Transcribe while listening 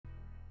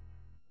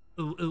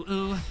Ooh, ooh,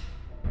 ooh.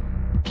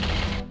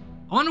 I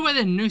wonder where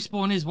their new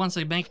spawn is once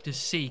they make it to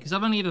C, because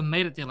I've only ever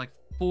made it there like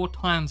 4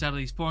 times out of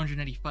these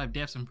 485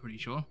 deaths, I'm pretty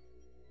sure.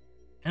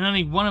 And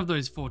only one of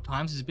those 4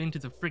 times has been to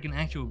the freaking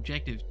actual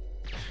objective.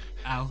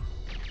 Ow.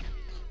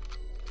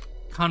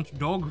 Cunt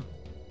dog.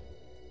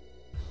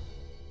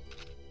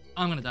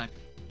 I'm gonna die.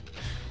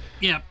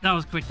 Yeah, that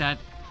was quick, that.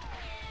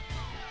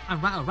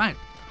 Alright, alright.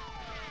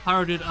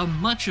 Pyro did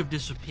much of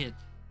disappeared.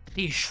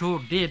 He sure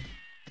did.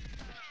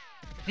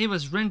 He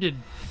was rendered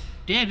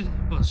dead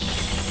for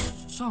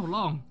so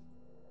long.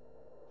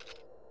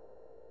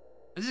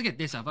 Let's just get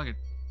this up. I could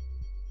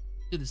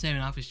do the same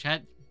in office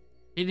chat.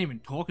 He didn't even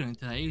talk to him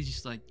today. He was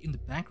just like in the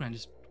background,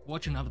 just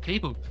watching other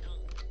people.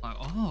 Like,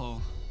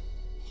 oh,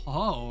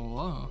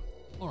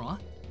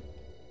 alright.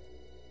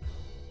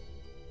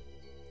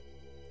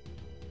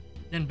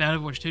 Then bad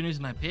Overwatch 2 news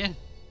in my pair.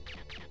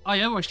 Oh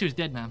yeah, Overwatch 2 is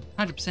dead, man.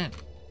 100%.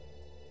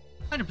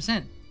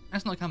 100%.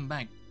 That's not coming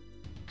back.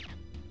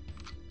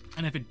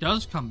 And if it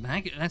does come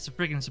back, that's a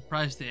freaking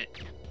surprise to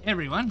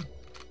everyone.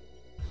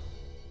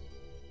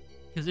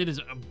 Because it is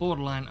a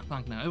borderline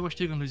funk now. Overwatch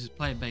 2 gonna lose its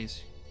player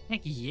base.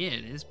 Heck yeah,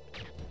 it is.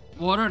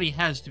 Well, it already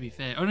has, to be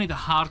fair. Only the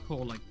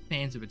hardcore, like,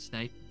 fans of it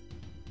stay.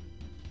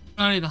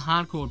 Only the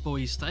hardcore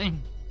boys stay.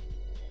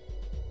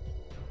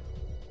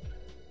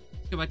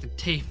 Let's go back to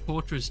T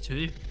Fortress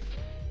 2.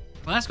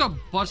 Well, that's got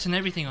bots and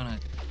everything on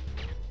it.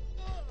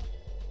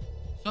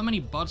 So many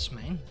bots,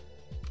 man.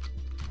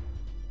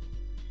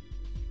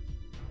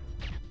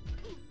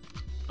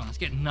 Oh, let's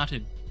get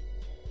nutted.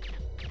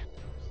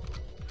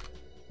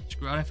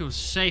 Screw it, I don't feel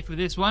safe with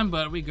this one,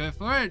 but we go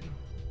for it.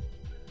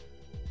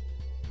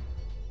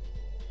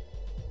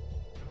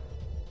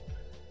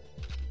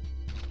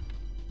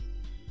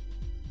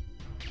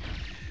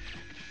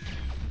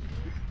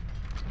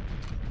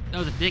 That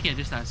was a dickhead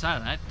just outside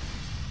of that.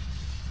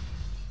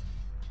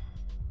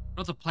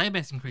 Lots of player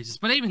base increases,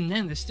 but even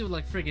then, there's still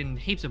like friggin'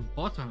 heaps of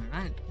bots on it,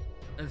 right?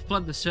 They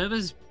flood the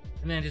servers,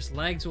 and then it just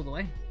lags all the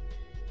way.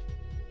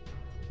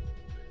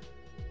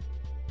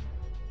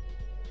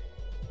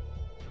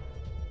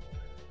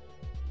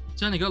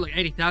 It's only got like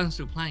 80,000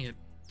 still playing it.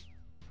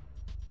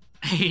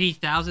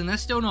 80,000?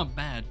 That's still not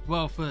bad.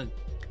 Well, for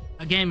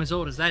a game as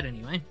old as that,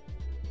 anyway.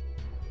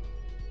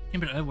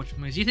 Compared to Overwatch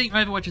movies, you think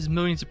Overwatch has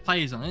millions of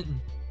players on it?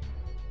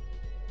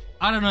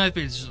 I don't know if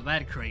it's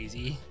that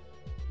crazy.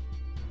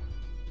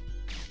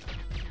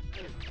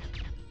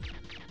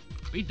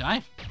 We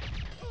die?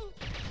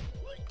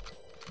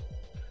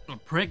 Oh,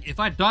 prick. If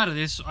I die to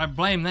this, I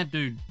blame that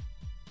dude.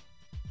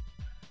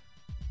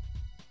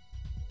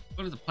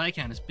 What is the play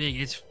count? It's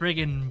big. It's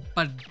friggin'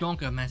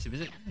 badonka massive,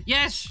 is it?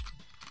 Yes!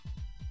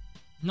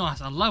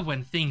 Nice. I love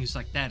when things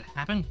like that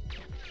happen.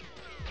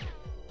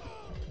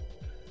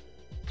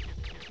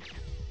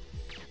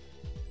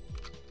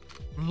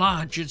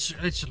 Large.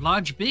 It's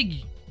large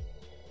big.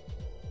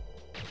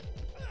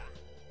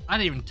 I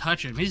didn't even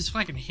touch him. His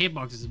fucking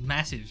hitbox is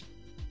massive.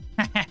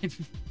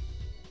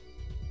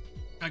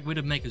 Like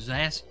Widowmaker's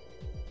ass.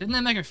 Didn't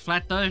they make it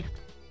flat though? I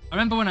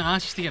remember when I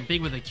asked you to get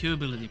big with a Q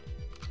ability.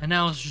 And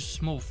now it's just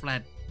small,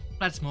 flat.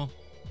 Flat, small.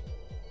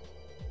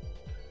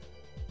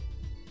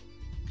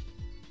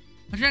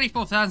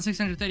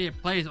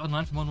 184,638 players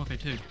online for Modern Warfare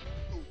 2.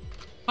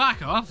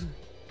 Fuck off!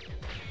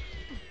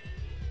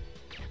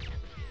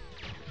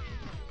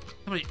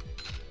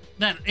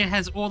 That it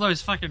has all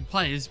those fucking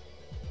players.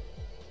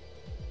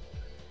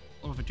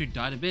 Modern Warfare 2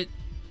 died a bit.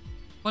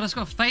 But it's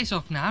got Face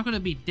Off now. How could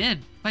it be dead?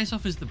 Face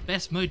Off is the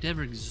best mode to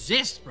ever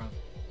exist, bro.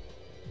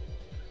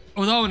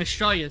 Although in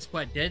Australia it's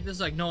quite dead. There's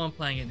like no one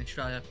playing it in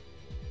Australia.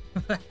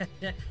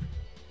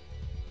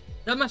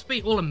 That must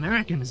be all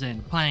Americans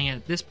then playing it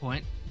at this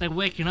point. They're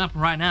waking up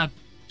right now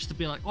just to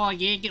be like, oh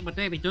yeah, get my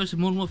daily dose of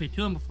Modern Warfare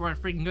 2 before I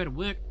freaking go to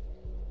work.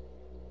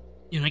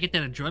 You know, get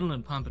that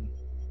adrenaline pumping.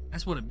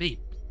 That's what it be.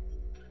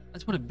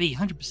 That's what it be,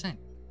 100%.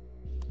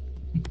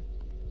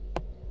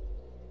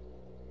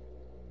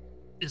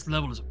 This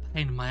level is a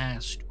pain in my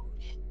ass, dude.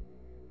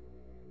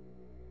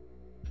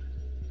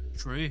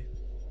 True.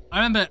 I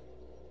remember...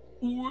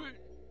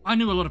 I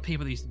knew a lot of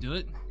people that used to do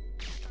it.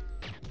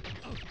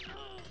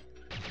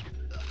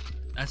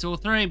 That's all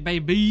 3,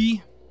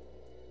 baby.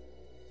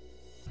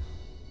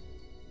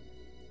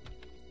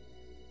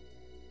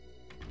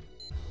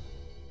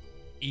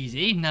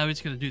 Easy. Now it's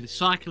gonna do the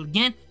cycle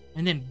again,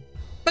 and then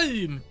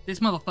boom!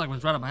 This motherfucker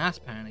was right up my ass,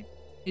 apparently.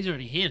 He's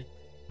already here.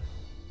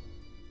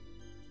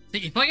 See,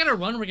 if I get a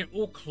run where I get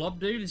all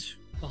club dudes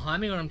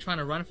behind me when I'm trying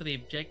to run for the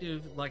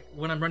objective, like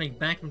when I'm running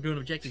back from doing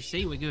objective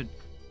C, we're good.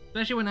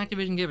 Especially when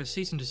Activision gave a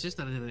cease and desist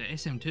out of the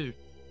SM2.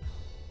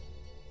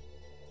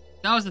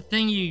 That was the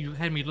thing you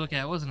had me look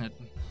at, wasn't it?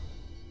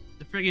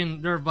 The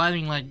friggin' they're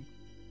reviving like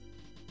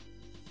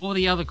all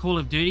the other Call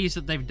of Duties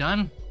that they've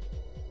done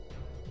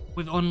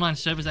with online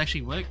servers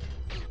actually work.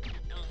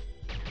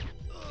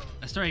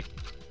 Sorry.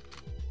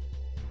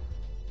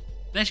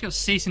 They actually got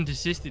cease and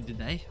desisted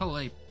today.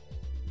 Holy.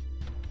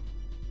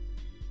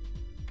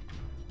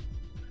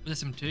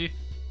 Was SM2?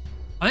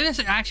 I think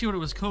that's actually what it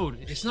was called.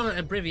 It's not an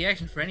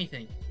abbreviation for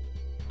anything.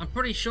 I'm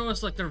pretty sure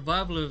it's like the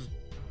revival of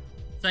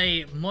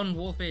say Modern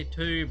Warfare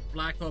 2,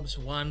 Black Ops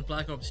 1,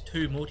 Black Ops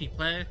 2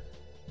 multiplayer,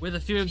 with a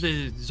few of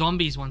the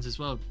zombies ones as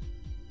well.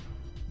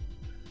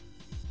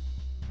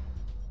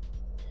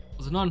 It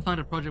was a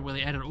non-funded project where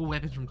they added all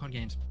weapons from COD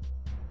games.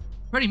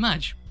 Pretty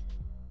much.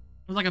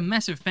 It was like a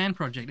massive fan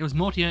project. It was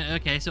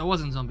okay, so it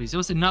wasn't zombies. There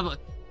was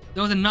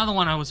another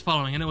one I was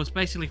following, and it was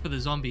basically for the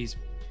zombies.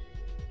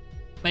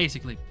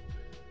 Basically.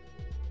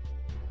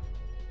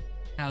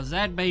 How's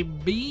that,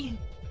 baby?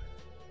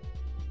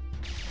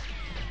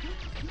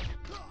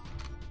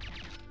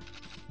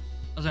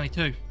 That was only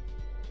 2.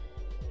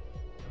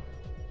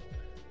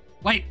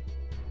 Wait!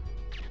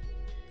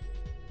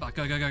 Fuck,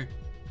 go, go, go.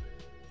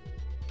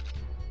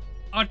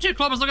 Oh, 2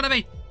 clobbers looking at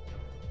me!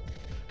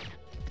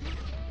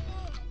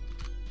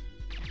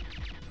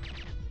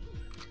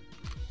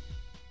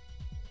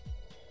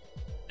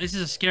 This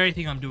is a scary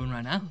thing I'm doing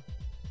right now.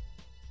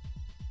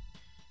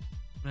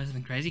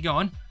 Nothing crazy, go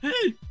on.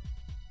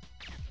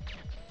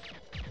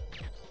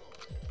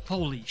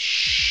 Holy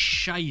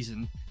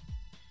shizen.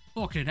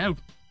 Fucking hell.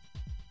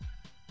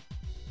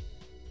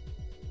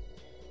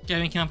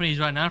 Gaming companies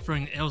right now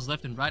throwing L's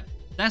left and right.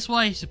 That's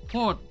why I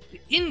support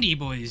the indie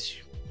boys.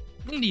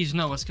 Indies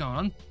know what's going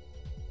on.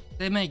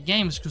 They make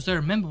games because they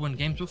remember when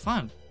games were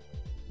fun.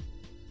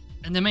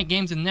 And they make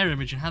games in their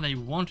image and how they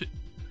want it.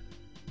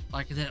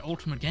 Like their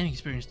ultimate gaming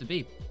experience to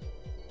be.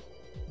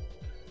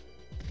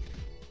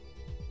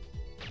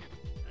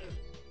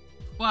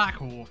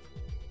 Fuck off.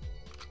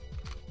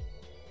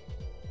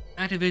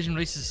 Activision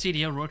releases a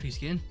CDL royalty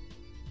skin.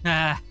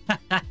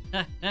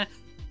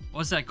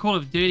 What's that? Call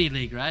of Duty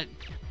League, right?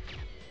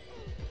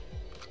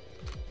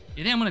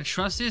 You think I'm gonna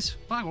trust this?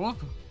 Fuck off.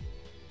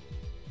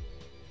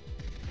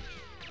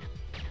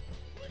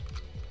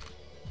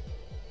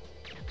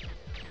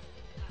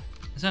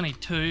 There's only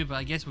 2, but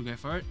I guess we'll go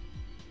for it.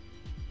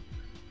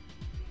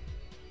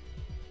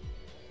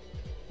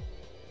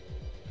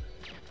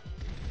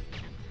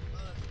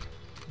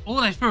 Oh,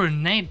 they threw a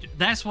nade.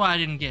 That's why I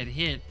didn't get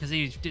hit, because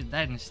he did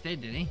that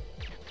instead, did he?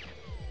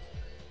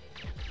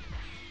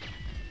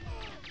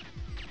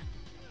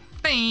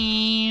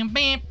 Bam,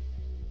 bam.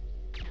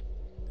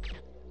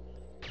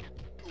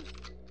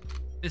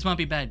 This might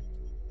be bad.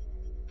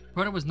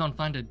 Product was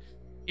non-funded.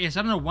 Yes,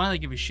 I don't know why they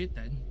give a shit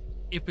then.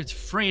 If it's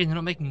free and they're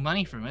not making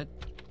money from it.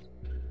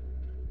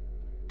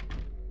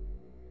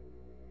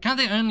 Can't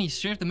they only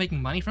sue if they're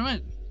making money from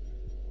it?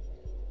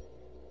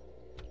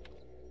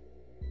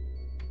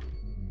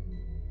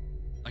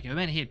 Okay, we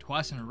made it here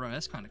twice in a row.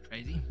 That's kind of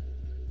crazy.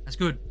 That's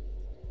good.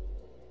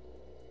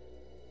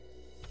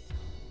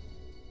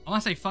 I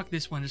want to say fuck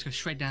this one. Just go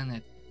straight down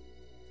there.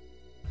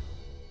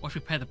 Watch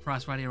me pay the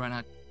price right here, right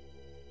now.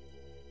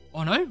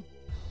 Oh no?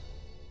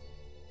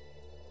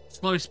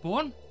 Slow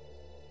spawn?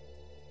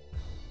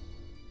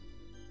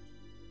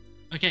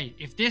 Okay,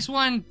 if this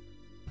one...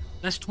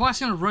 That's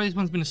twice in a row this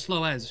one's been as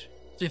slow as.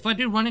 So if I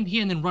do run in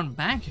here and then run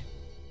back...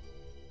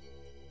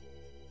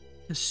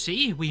 To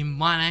see, we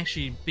might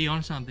actually be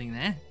on something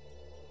there.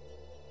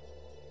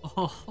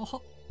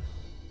 Oh,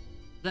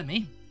 is that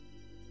me?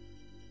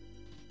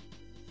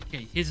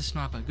 Okay, here's a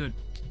sniper, good.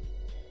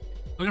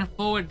 Looking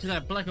forward to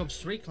that Black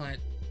Ops 3 client.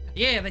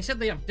 Yeah, they said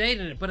they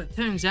updated it, but it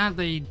turns out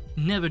they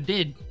never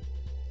did.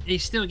 You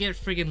still get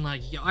friggin'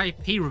 like your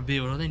IP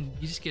revealed, and then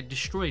you just get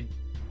destroyed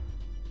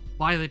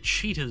by the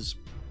cheaters.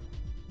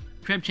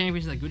 Crab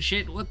Champions is that good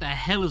shit? What the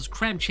hell is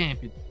Crab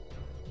Champion?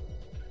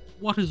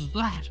 What is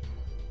that?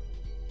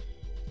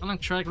 I'm on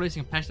track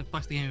racing a patch that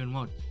fucks the game even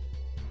more.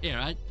 Yeah,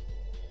 right?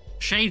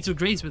 Shades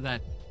agrees with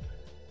that.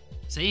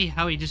 See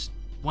how he just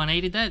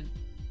 180'd that?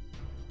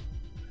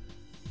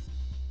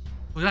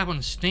 Look it up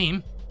on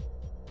Steam.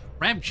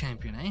 Crab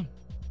Champion, eh?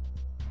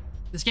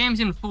 This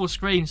game's in full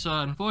screen, so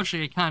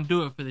unfortunately I can't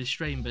do it for this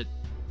stream, but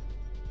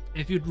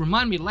if you'd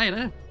remind me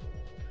later,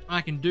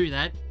 I can do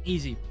that.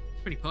 Easy.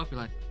 It's pretty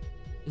popular.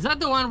 Is that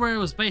the one where it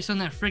was based on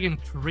that friggin'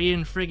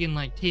 Korean friggin'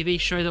 like TV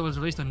show that was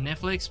released on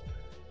Netflix?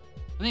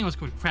 I think it was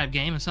called Crab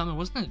Game or something,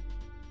 wasn't it?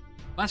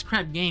 That's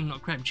Crab Game,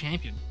 not Crab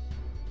Champion.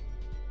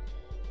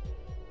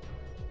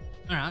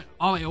 Alright.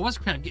 Oh, it was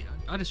Crab Game.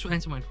 I just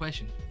answered my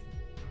question.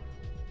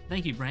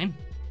 Thank you, brain.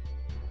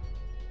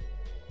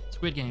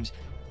 Squid Games.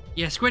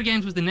 Yeah, Squid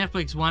Games was the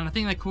Netflix one. I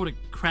think they called it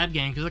Crab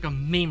Game because it's like a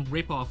meme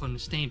ripoff on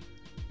Steam.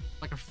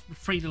 Like a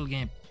free little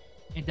game.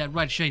 Ain't that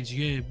right, Shades?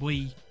 Yeah,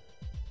 boy.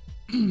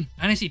 I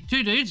only see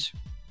 2 dudes.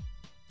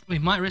 We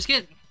might risk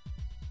it.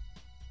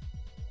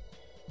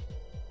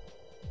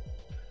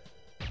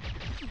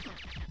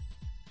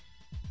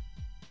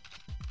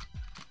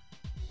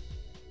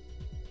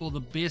 For the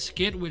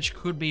biscuit, which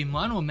could be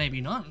mine or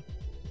maybe not.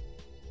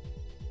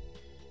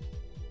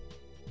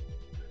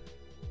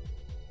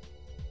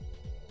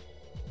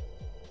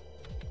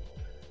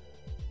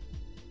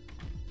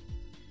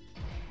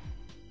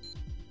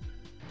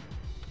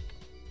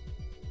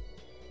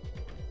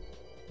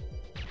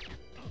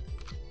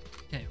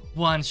 Okay,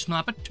 1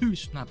 sniper, 2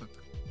 sniper.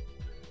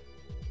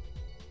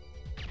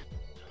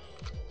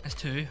 That's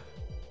 2.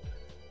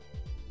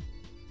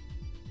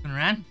 Going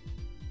around.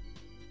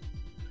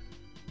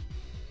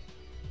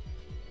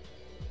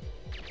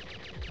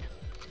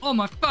 Oh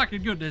my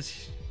fucking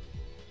goodness.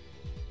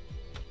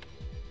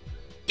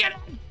 Get it!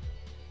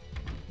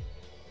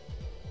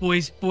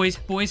 Boys.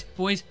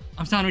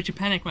 I'm starting to reach a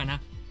panic right now.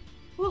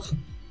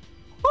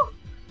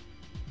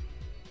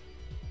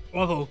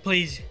 Oh,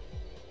 please.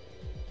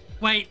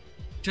 Wait,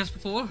 just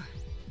before?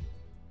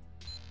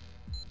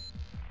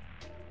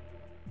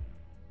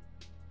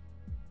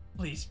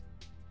 Please.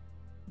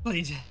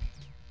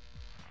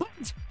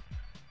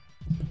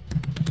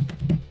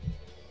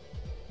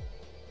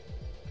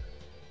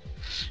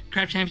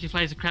 Crab Championship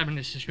plays a crab in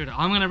this shooter.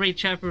 I'm gonna read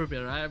chat for a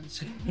bit, right?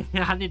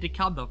 I need to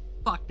calm the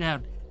fuck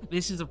down.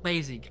 This is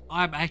amazing.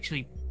 I'm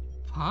actually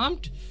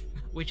pumped,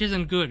 which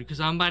isn't good because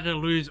I'm about to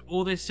lose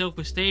all this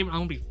self-esteem. I'm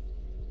gonna be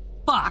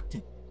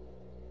fucked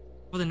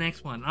for the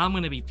next one. I'm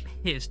gonna be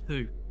pissed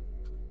too.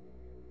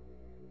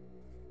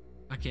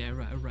 Okay,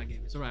 alright,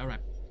 gamers. Alright.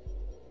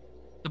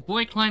 The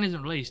boy client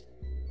isn't released.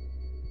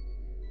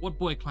 What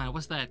boy client?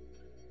 What's that?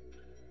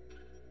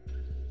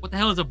 What the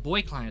hell is a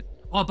boy client?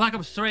 Oh, Black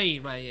Ops 3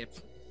 right here.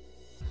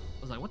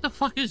 I was like, what the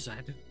fuck is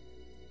that?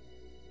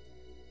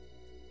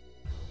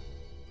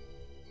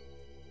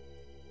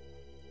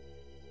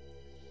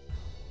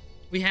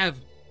 We have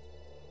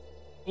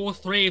all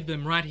three of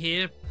them right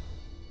here,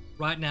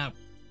 right now.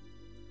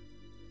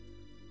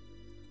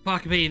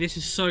 Fuck me, this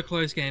is so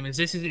close, gamers.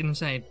 This is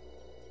insane.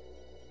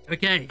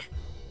 Okay.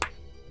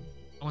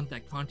 I want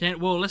that content.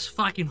 Well, let's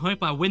fucking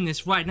hope I win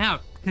this right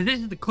now, because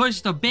this is the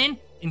closest I've been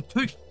in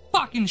 2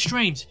 fucking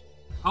streams.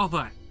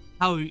 Alpha,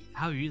 how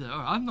are you though?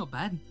 I'm not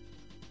bad.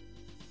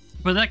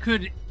 But that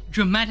could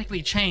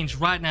dramatically change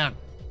right now.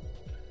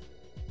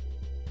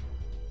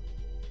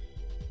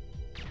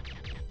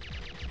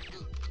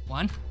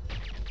 One.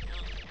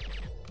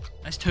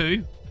 That's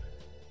 2.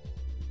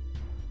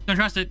 Don't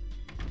trust it.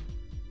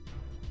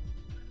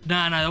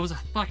 Nah, there was a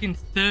fucking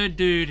 3rd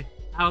dude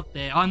out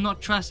there. I'm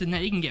not trusting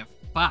that. He can get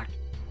fucked.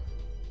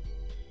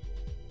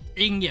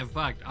 He can get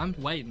fucked. I'm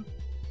waiting.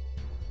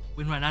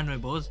 Win right now, no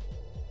balls.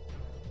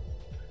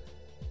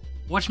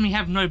 Watch me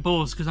have no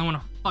balls, because I want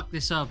to fuck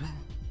this up.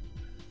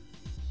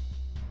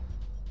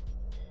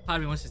 Part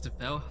of me wants this to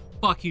fail.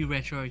 Fuck you,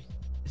 Retro.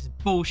 This is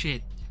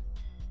bullshit.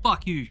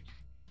 Fuck you.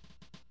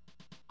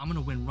 I'm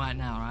gonna win right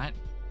now, right?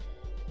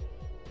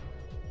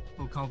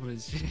 Full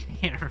confidence.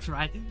 Yeah,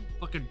 right?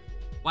 Fucking,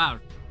 wow.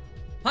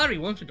 Part of me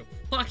wants me to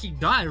fucking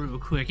die real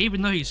quick,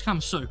 even though he's come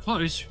so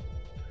close.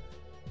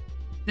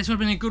 This would have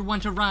been a good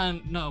one to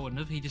run. No, it wouldn't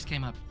have. He just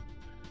came up.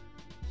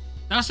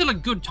 That was still a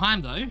good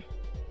time, though.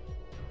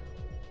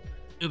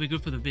 It'll be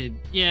good for the vid.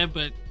 Yeah,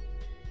 but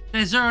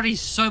there's already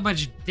so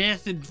much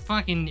death and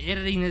fucking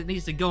editing that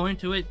needs to go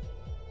into it.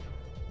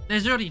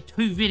 There's already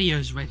 2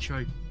 videos,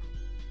 Retro.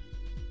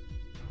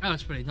 That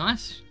was pretty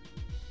nice.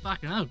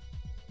 Fucking hell.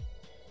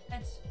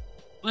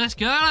 Let's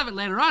go. I'll have it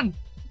later on.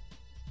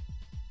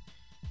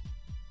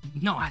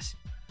 Nice.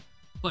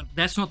 But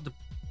that's not the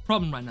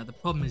problem right now. The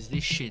problem is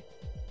this shit.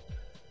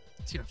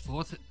 Let's get a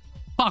 4th.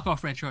 Fuck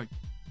off, Retro.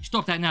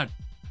 Stop that now.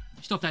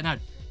 Stop that now.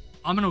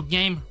 I'm gonna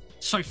game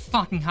so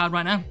fucking hard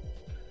right now.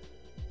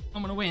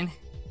 I'm gonna win.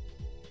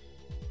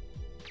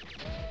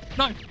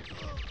 No.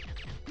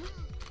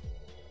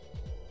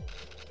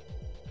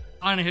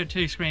 I only heard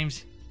 2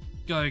 screams.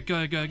 Go.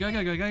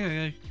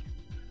 The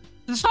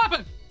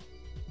sniper!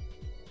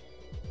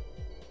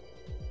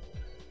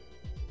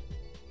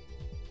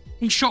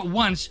 He shot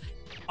once.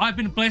 I've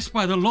been blessed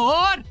by the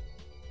Lord.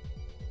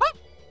 Ah!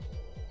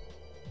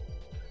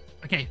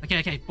 Okay.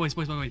 Boys.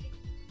 You're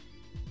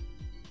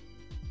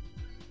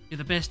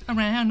the best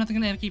around. Nothing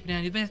can ever keep you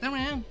down. You're the best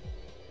around.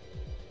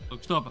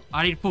 Look, stop.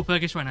 I need full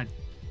focus right now.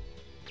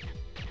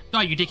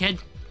 Die, you dickhead.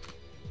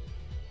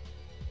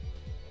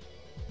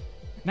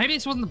 Maybe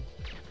this wasn't the...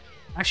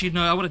 Actually,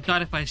 no, I would have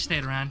died if I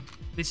stayed around.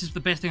 This is the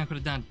best thing I could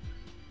have done.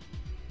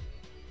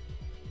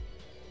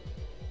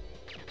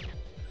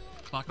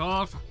 Fuck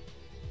off.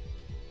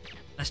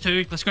 That's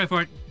 2. Let's go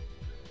for it.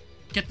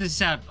 Get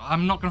this out.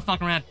 I'm not gonna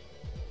fuck around.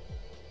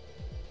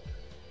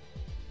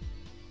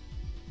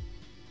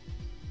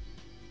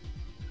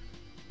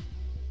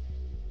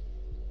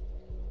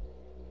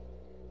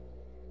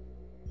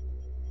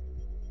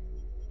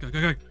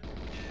 Go.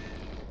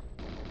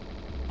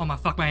 Oh my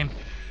fuck, my aim.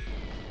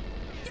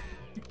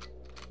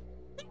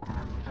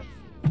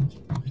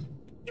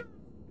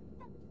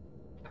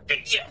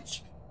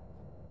 Yes.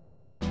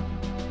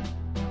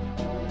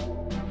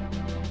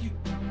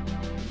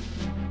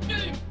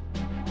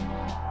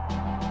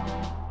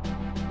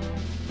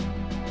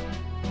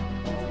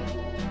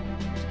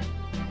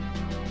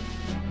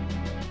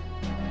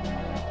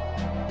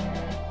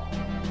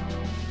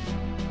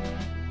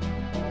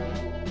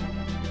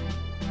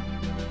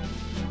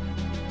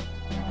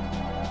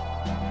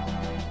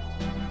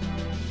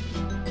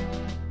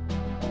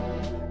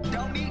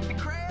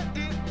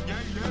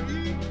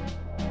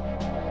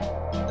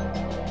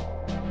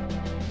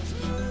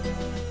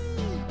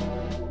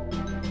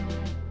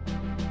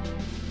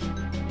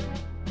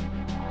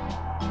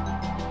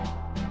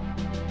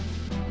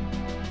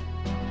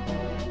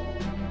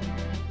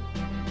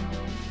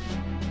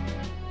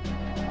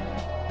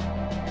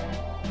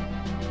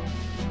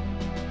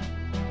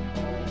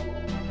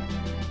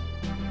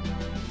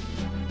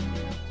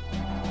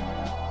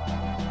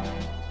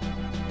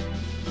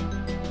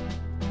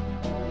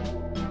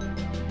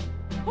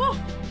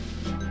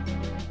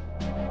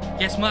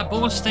 Guess my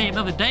balls stay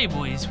another day,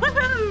 boys.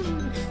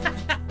 Woohoo!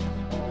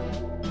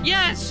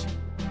 Yes!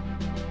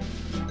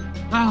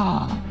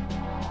 Oh.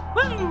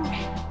 Woo!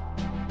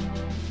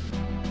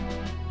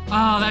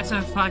 Oh, that's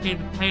a fucking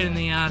pain in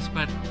the ass,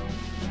 but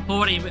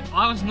 40, but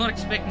I was not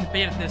expecting to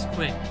beat it this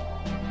quick.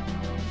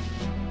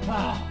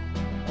 Oh.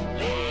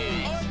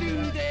 I'll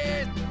do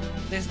this.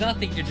 There's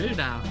nothing to do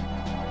now.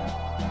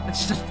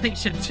 There's nothing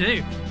to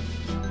do.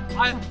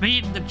 I've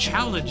beaten the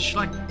challenge.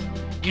 Like,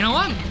 you know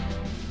what?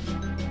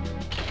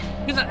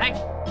 Because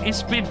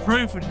it's been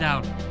proven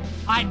now.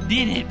 I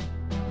did it.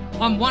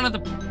 I'm one of the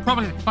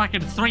probably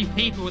fucking 3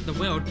 people in the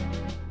world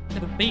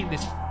that have beaten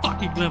this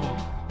fucking level.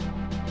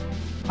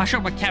 I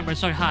shot my camera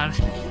so hard.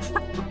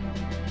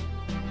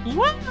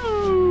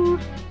 Woo!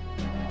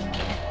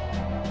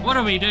 What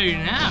do we do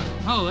now?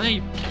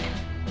 Holy.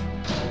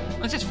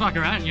 Let's just fuck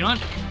around, you know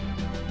what?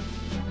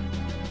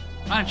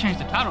 I gotta change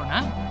the title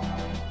now.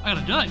 I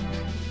gotta do it.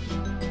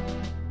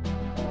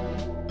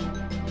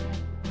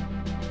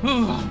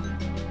 Whew.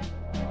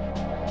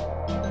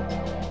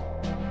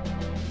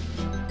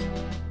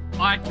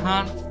 I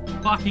can't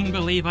fucking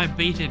believe I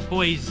beat it,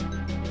 boys.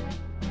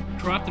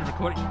 Corrupted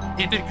recording.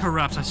 If it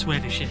corrupts, I swear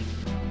to shit.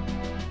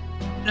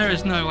 There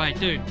is no way,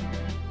 dude.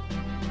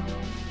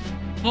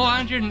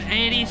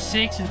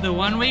 486 is the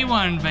one we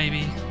won,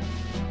 baby.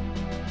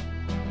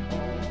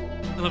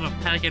 A little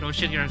packet or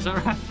shit here.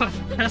 Sorry,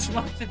 that's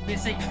what's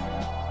missing.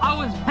 I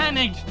was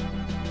panicked,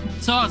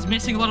 so I was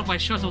missing a lot of my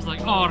shots. I was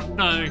like, oh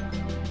no.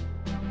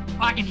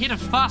 I can hit a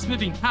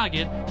fast-moving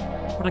target,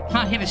 but I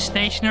can't hit a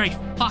stationary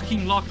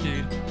fucking lock,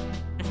 dude.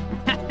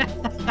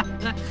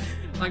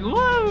 Like,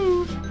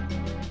 woo!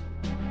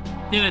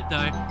 Did it though.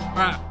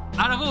 Alright,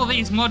 out of all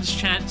these mods,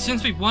 chat,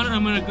 since we've won and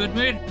I'm in a good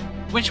mood,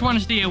 which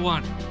ones do you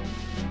want?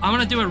 I'm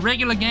gonna do a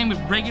regular game with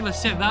regular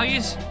set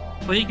values,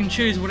 but you can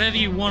choose whatever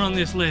you want on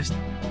this list.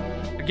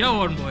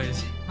 Go on,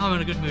 boys. I'm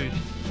in a good mood.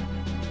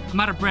 I'm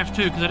out of breath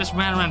too, because I just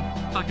ran around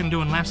fucking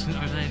doing laps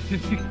over there.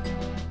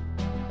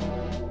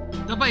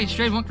 How about your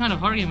stream? What kind of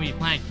horror game were you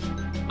playing?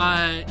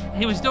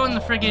 He was doing the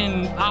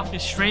friggin' after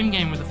stream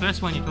game with the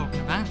first one you're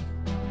talking about.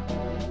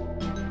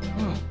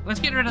 Let's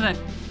get rid of that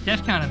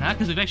death counter now,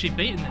 because we've actually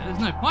beaten it. There's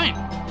no point.